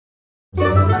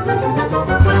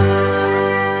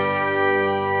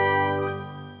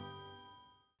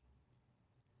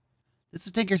This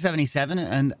is Tinker77,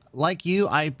 and like you,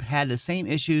 I had the same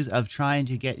issues of trying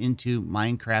to get into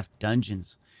Minecraft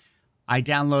Dungeons. I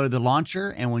downloaded the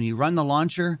launcher, and when you run the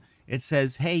launcher, it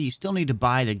says, hey, you still need to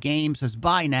buy the game. It says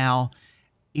buy now,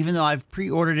 even though I've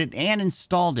pre-ordered it and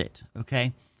installed it,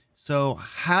 okay? So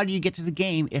how do you get to the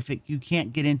game if you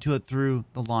can't get into it through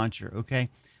the launcher, okay?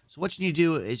 So what you need to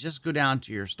do is just go down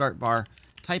to your start bar,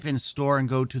 type in store, and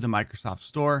go to the Microsoft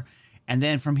Store. And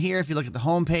then from here, if you look at the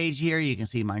home page here, you can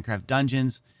see Minecraft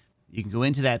Dungeons. You can go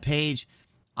into that page.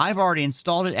 I've already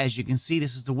installed it. As you can see,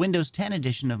 this is the Windows 10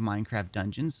 edition of Minecraft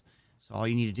Dungeons. So all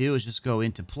you need to do is just go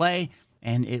into play,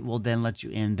 and it will then let you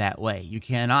in that way. You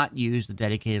cannot use the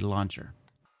dedicated launcher.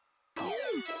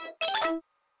 And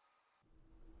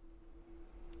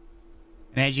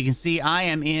as you can see, I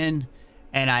am in,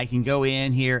 and I can go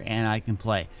in here and I can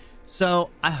play. So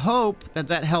I hope that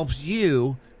that helps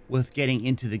you with getting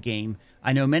into the game.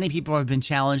 I know many people have been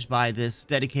challenged by this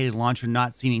dedicated launcher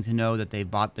not seeming to know that they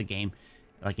bought the game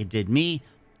like it did me.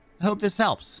 I hope this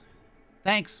helps.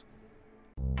 Thanks.